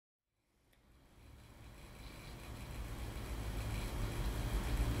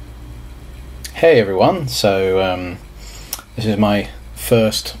Hey everyone, so this is my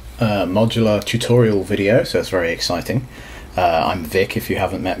first modular tutorial video, so it's very exciting. I'm Vic, if you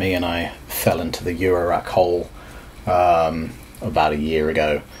haven't met me, and I fell into the Eurorack hole about a year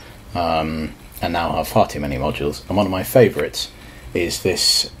ago, and now I have far too many modules, and one of my favourites is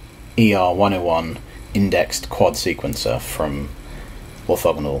this ER101 indexed quad sequencer from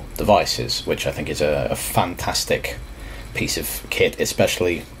Orthogonal Devices, which I think is a fantastic piece of kit,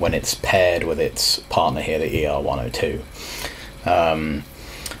 especially when it's paired with its partner here, the ER102.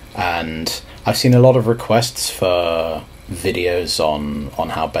 And I've seen a lot of requests for videos on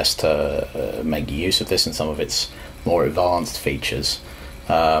how best to make use of this and some of its more advanced features.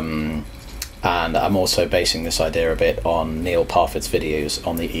 And I'm also basing this idea a bit on Neil Parfitt's videos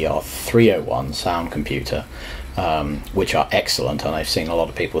on the ER301 sound computer, which are excellent, and I've seen a lot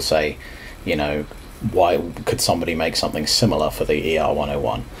of people say, you know, why could somebody make something similar for the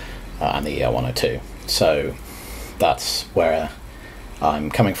ER101 and the ER102? So that's where I'm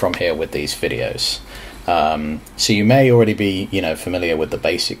coming from here with these videos. So you may already be, familiar with the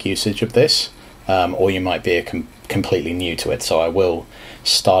basic usage of this, or you might be completely new to it. So I will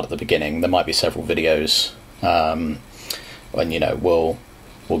start at the beginning. There might be several videos, and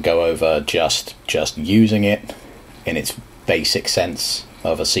we'll go over just using it in its basic sense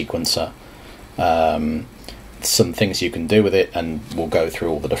of a sequencer. Some things you can do with it, and we'll go through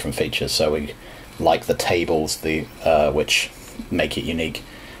all the different features. So we like the tables, which make it unique,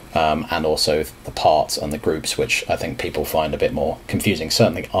 and also the parts and the groups, which I think people find a bit more confusing.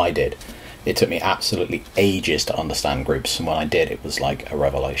 Certainly I did. It took me absolutely ages to understand groups, and when I did, it was like a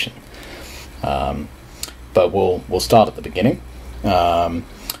revelation. But we'll start at the beginning.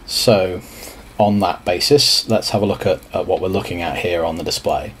 So on that basis, let's have a look at what we're looking at here on the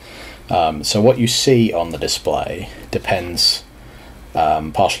display. So what you see on the display depends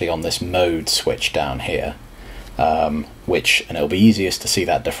partially on this mode switch down here, and it'll be easiest to see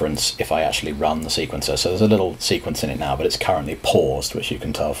that difference if I actually run the sequencer. So there's a little sequence in it now, but it's currently paused, which you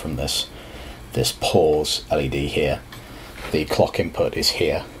can tell from this pause LED here. The clock input is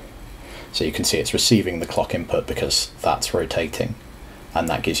here, so you can see it's receiving the clock input because that's rotating, and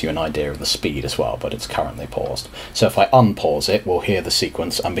that gives you an idea of the speed as well, but it's currently paused. So if I unpause it, we'll hear the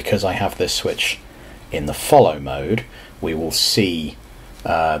sequence, and because I have this switch in the follow mode, we will see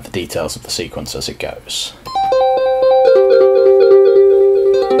the details of the sequence as it goes.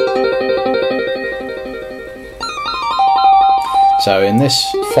 So in this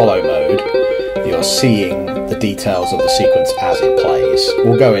follow mode, you're seeing the details of the sequence as it plays.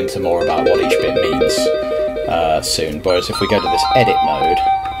 We'll go into more about what each bit means soon, whereas if we go to this edit mode,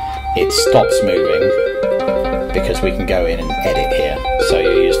 it stops moving because we can go in and edit here. So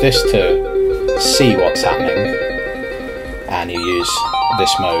you use this to see what's happening, and you use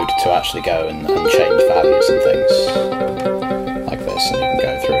this mode to actually go and change values and things like this, and you can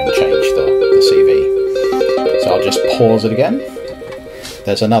go through and change the CV. So I'll just pause it again.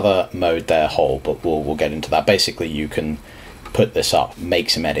 There's another mode there, whole, but we'll get into that. Basically you can put this up, make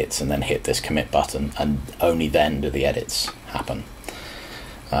some edits, and then hit this commit button, and only then do the edits happen.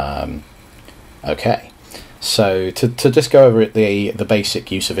 Okay, so to just go over it, the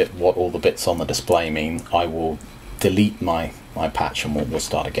basic use of it, what all the bits on the display mean, I will delete my patch and we'll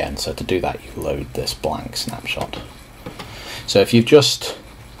start again. So to do that, you load this blank snapshot. So if you've just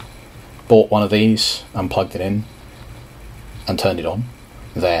bought one of these and plugged it in and turned it on,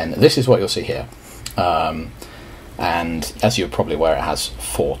 then this is what you'll see here. And as you're probably aware, it has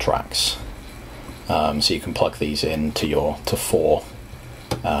 4 tracks, so you can plug these in to 4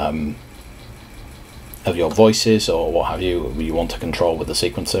 of your voices or what have you want to control with the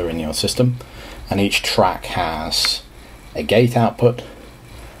sequencer in your system, and each track has a gate output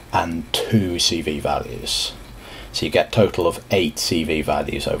and 2 CV values, so you get a total of 8 CV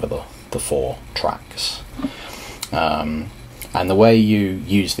values over the 4 tracks. And the way you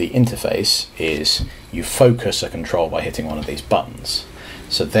use the interface is you focus a control by hitting one of these buttons.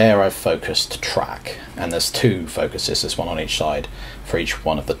 So there I've focused track, and there's 2 focuses, there's one on each side for each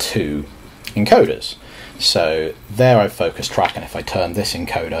one of the 2 encoders. So there I've focused track, and if I turn this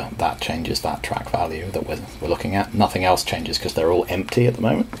encoder, that changes that track value that we're looking at. Nothing else changes because they're all empty at the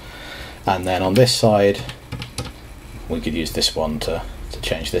moment. And then on this side, we could use this one to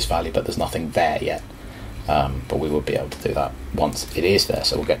change this value, but there's nothing there yet. But we will be able to do that once it is there,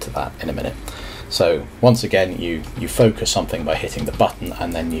 so we'll get to that in a minute. So once again, you focus something by hitting the button,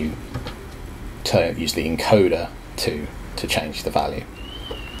 and then you use the encoder to change the value.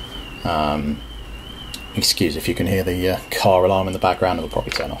 Excuse if you can hear the car alarm in the background, it'll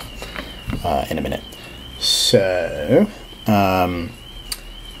probably turn off in a minute. So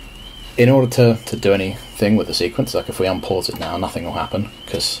in order to do anything with the sequence, like if we unpause it now, nothing will happen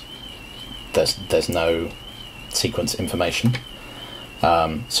because there's no sequence information.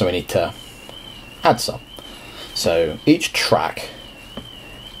 So we need to add some. So each track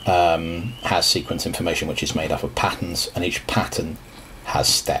has sequence information which is made up of patterns, and each pattern has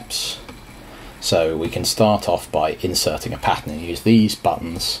steps. So we can start off by inserting a pattern and use these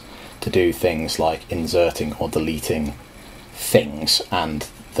buttons to do things like inserting or deleting things, and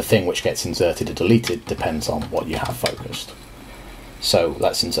the thing which gets inserted or deleted depends on what you have focused. So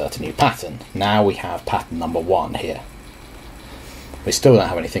let's insert a new pattern. Now we have pattern number 1 here. We still don't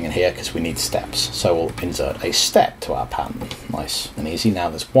have anything in here because we need steps, so we'll insert a step to our pattern. Nice and easy. Now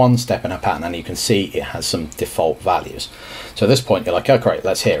there's one step in our pattern, and you can see it has some default values. So at this point you're like, oh great,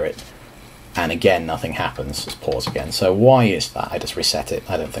 let's hear it. And again, nothing happens. Let's pause again. So why is that? I just reset it.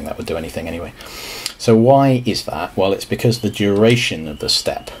 I don't think that would do anything anyway. So why is that? Well, it's because the duration of the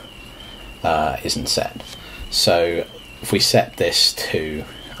step isn't set. So if we set this to,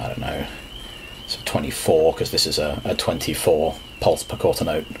 I don't know, so 24, because this is a 24 pulse per quarter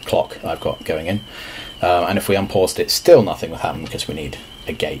note clock I've got going in. And if we unpaused it, still nothing would happen because we need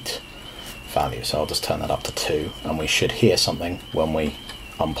a gate value. So I'll just turn that up to 2, and we should hear something when we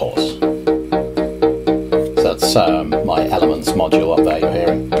unpause. So that's my elements module up there you're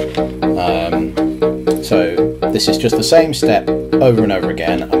hearing. So this is just the same step over and over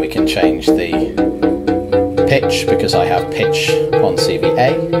again, and we can change the pitch because I have pitch on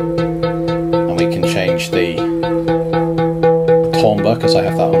CVA, and we can change the timbre because I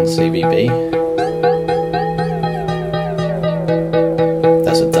have that on CVB.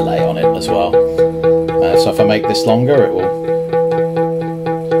 There's a delay on it as well. So if I make this longer, it will.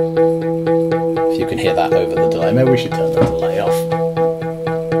 If you can hear that over the delay, maybe we should turn the delay off.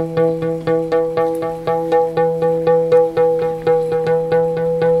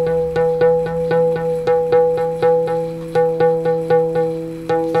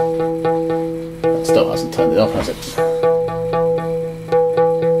 That still hasn't turned it off, has it?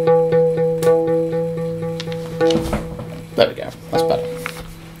 There we go, that's better.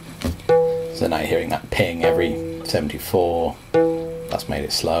 So now you're hearing that ping every 74. That's made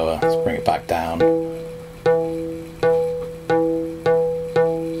it slower. Let's bring it back down.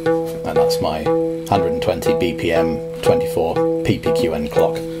 And that's my 120 BPM 24 PPQN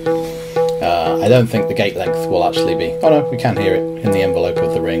clock. I don't think the gate length will actually be... Oh no, we can hear it in the envelope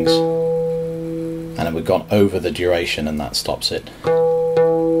of the rings. And then we've gone over the duration and that stops it.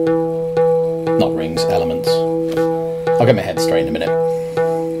 Not rings, elements. I'll get my head straight in a minute.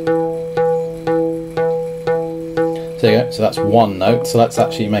 There you go, so that's one note, so let's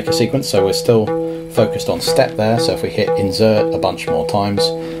actually make a sequence. So we're still focused on step there, so if we hit insert a bunch more times,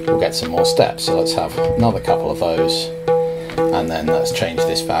 we'll get some more steps. So let's have another couple of those, and then let's change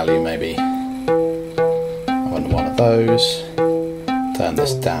this value maybe. I want one of those, turn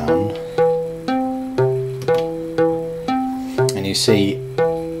this down, and you see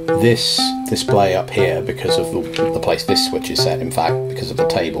this display up here because of the place this switch is set, in fact, because of the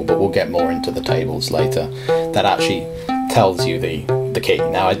table, but we'll get more into the tables later. That actually tells you the key.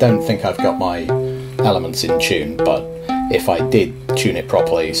 Now I don't think I've got my elements in tune, but if I did tune it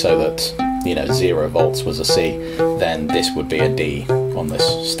properly so that, you know, 0 volts was a C, then this would be a D on this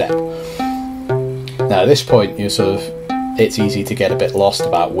step. Now at this point you're it's easy to get a bit lost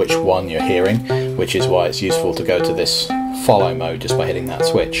about which one you're hearing, which is why it's useful to go to this follow mode just by hitting that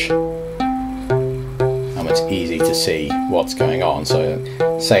switch. And it's easy to see what's going on. So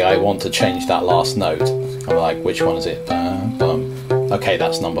say I want to change that last note, I'm like, which one is it? Okay,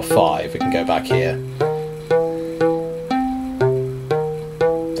 that's number 5. We can go back here.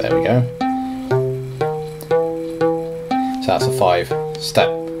 There we go. So that's a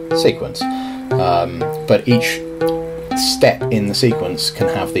 5-step sequence. But each step in the sequence can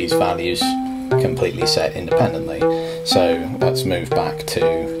have these values completely set independently. So let's move back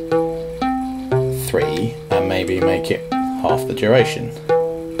to 3 and maybe make it half the duration.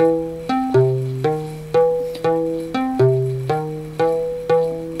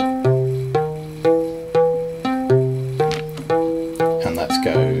 And let's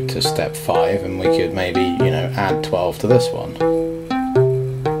go to step 5, and we could maybe, you know, add 12 to this one.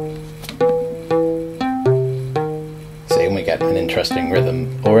 See, and we get an interesting rhythm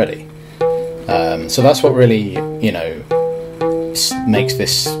already. So that's what really, you know, makes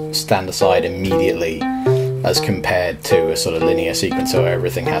this stand aside immediately as compared to a sort of linear sequencer where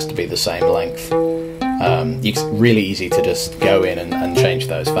everything has to be the same length. It's really easy to just go in and change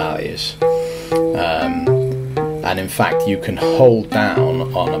those values. And in fact you can hold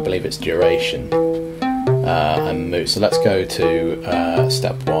down on, I believe it's duration, and move. So let's go to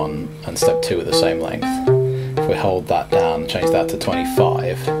step 1 and step 2 are the same length. If we hold that down, change that to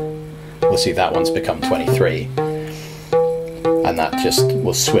 25, we'll see that one's become 23, and that just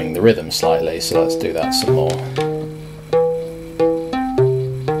will swing the rhythm slightly. So let's do that some more.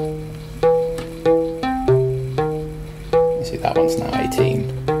 You see that one's now 18.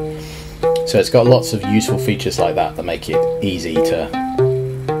 So it's got lots of useful features like that that make it easy to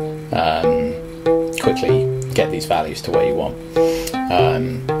quickly get these values to where you want.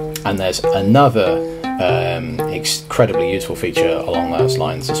 And there's another incredibly useful feature along those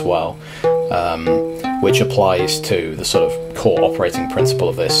lines as well, which applies to the sort of core operating principle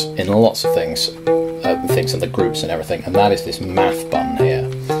of this in lots of things, things in the groups and everything, and that is this math button here.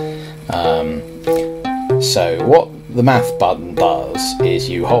 So what the math button does is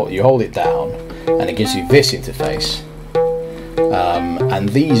you hold it down and it gives you this interface, and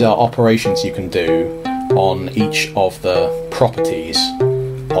these are operations you can do on each of the properties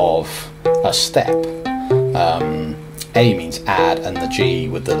of a step. A means add, and the G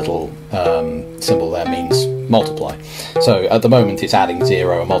with the little symbol there means multiply. So at the moment it's adding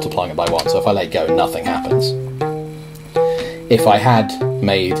 0 and multiplying it by 1, so if I let go nothing happens. If I had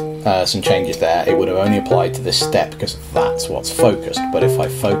made some changes there, it would have only applied to this step because that's what's focused. But if I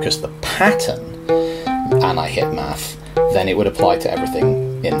focus the pattern and I hit math, then it would apply to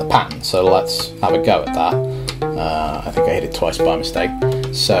everything in the pattern. So let's have a go at that. I think I hit it twice by mistake.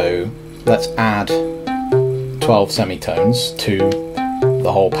 So let's add 12 semitones to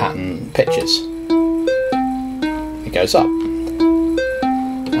the whole pattern pitches. It goes up.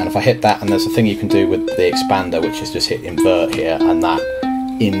 And if I hit that, and there's a thing you can do with the expander, which is just hit invert here, and that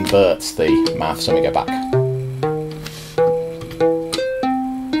inverts the math, so we go back.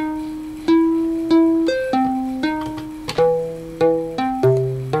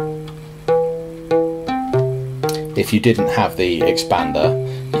 If you didn't have the expander,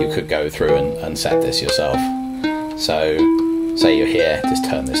 you could go through and set this yourself. So, say you're here, just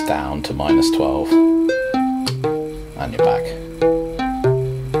turn this down to -12, and you're back.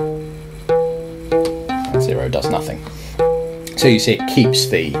 And 0 does nothing. So you see it keeps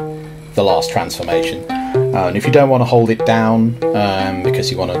the last transformation. And if you don't want to hold it down because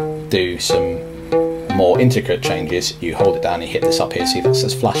you want to do some more intricate changes, you hold it down and you hit this up here. See that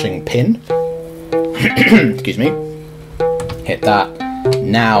says flashing pin? Excuse me. Hit that.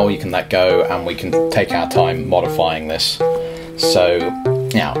 Now you can let go and we can take our time modifying this. So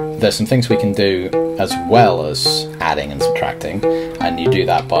now there's some things we can do as well as adding and subtracting, and you do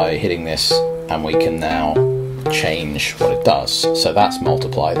that by hitting this, and we can now change what it does. So that's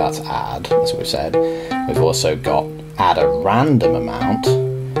multiply, that's add, as we've said. We've also got add a random amount,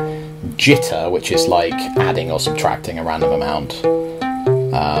 jitter, which is like adding or subtracting a random amount,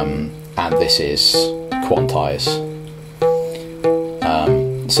 and this is quantize.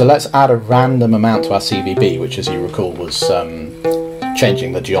 So let's add a random amount to our CVB, which, as you recall, was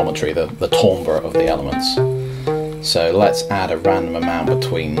changing the geometry, the timbre of the elements. So let's add a random amount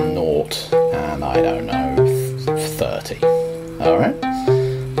between 0 and, I don't know, 30. Alright.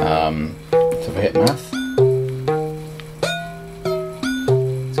 So if we hit math,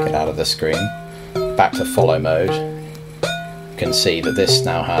 let's get out of the screen, back to follow mode. You can see that this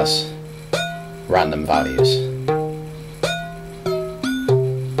now has random values.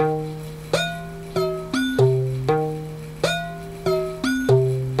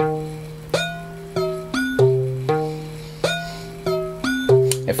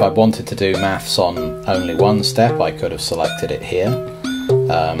 If I wanted to do maths on only one step, I could have selected it here.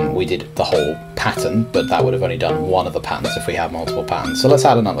 We did the whole pattern, but that would have only done one of the patterns if we have multiple patterns. So let's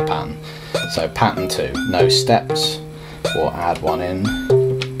add another pattern. So pattern 2, no steps. We'll add one in.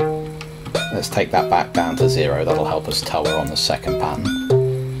 Let's take that back down to 0. That'll help us tell we're on the second pattern.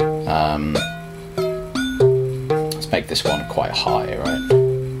 Let's make this one quite high, right?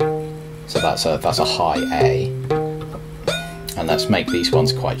 So that's a high A. And let's make these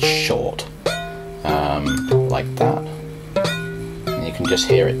ones quite short, like that. And you can just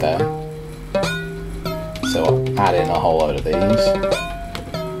hear it there. So I'll add in a whole load of these.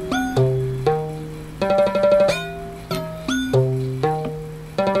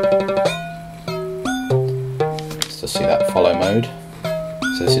 Let's just see that follow mode.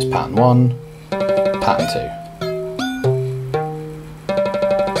 So this is pattern 1, pattern 2.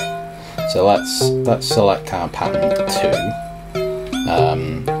 So let's select our pattern 2.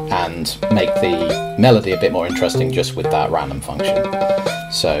 And make the melody a bit more interesting just with that random function.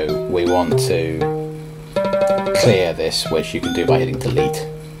 So we want to clear this, which you can do by hitting delete.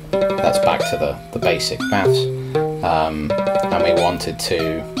 That's back to the basic maths. And we wanted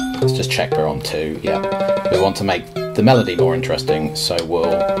to let's just check we're on 2. Yeah, we want to make the melody more interesting, so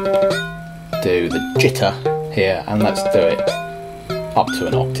we'll do the jitter here, and let's do it up to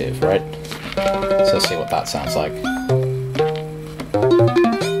an octave, right? So let's see what that sounds like.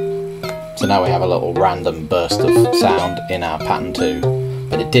 So now we have a little random burst of sound in our pattern 2,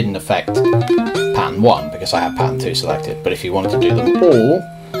 but it didn't affect pattern 1 because I have pattern 2 selected. But if you wanted to do them all,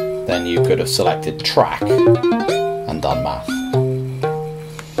 then you could have selected track and done math.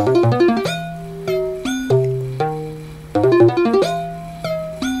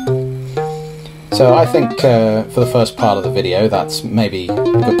 So I think for the first part of the video that's maybe a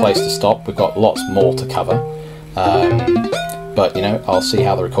good place to stop. We've got lots more to cover. But you know, I'll see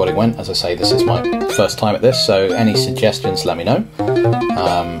how the recording went. As I say, this is my first time at this, so any suggestions, let me know.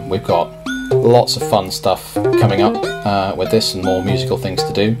 We've got lots of fun stuff coming up with this and more musical things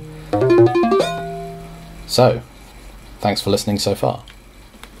to do. So, thanks for listening so far.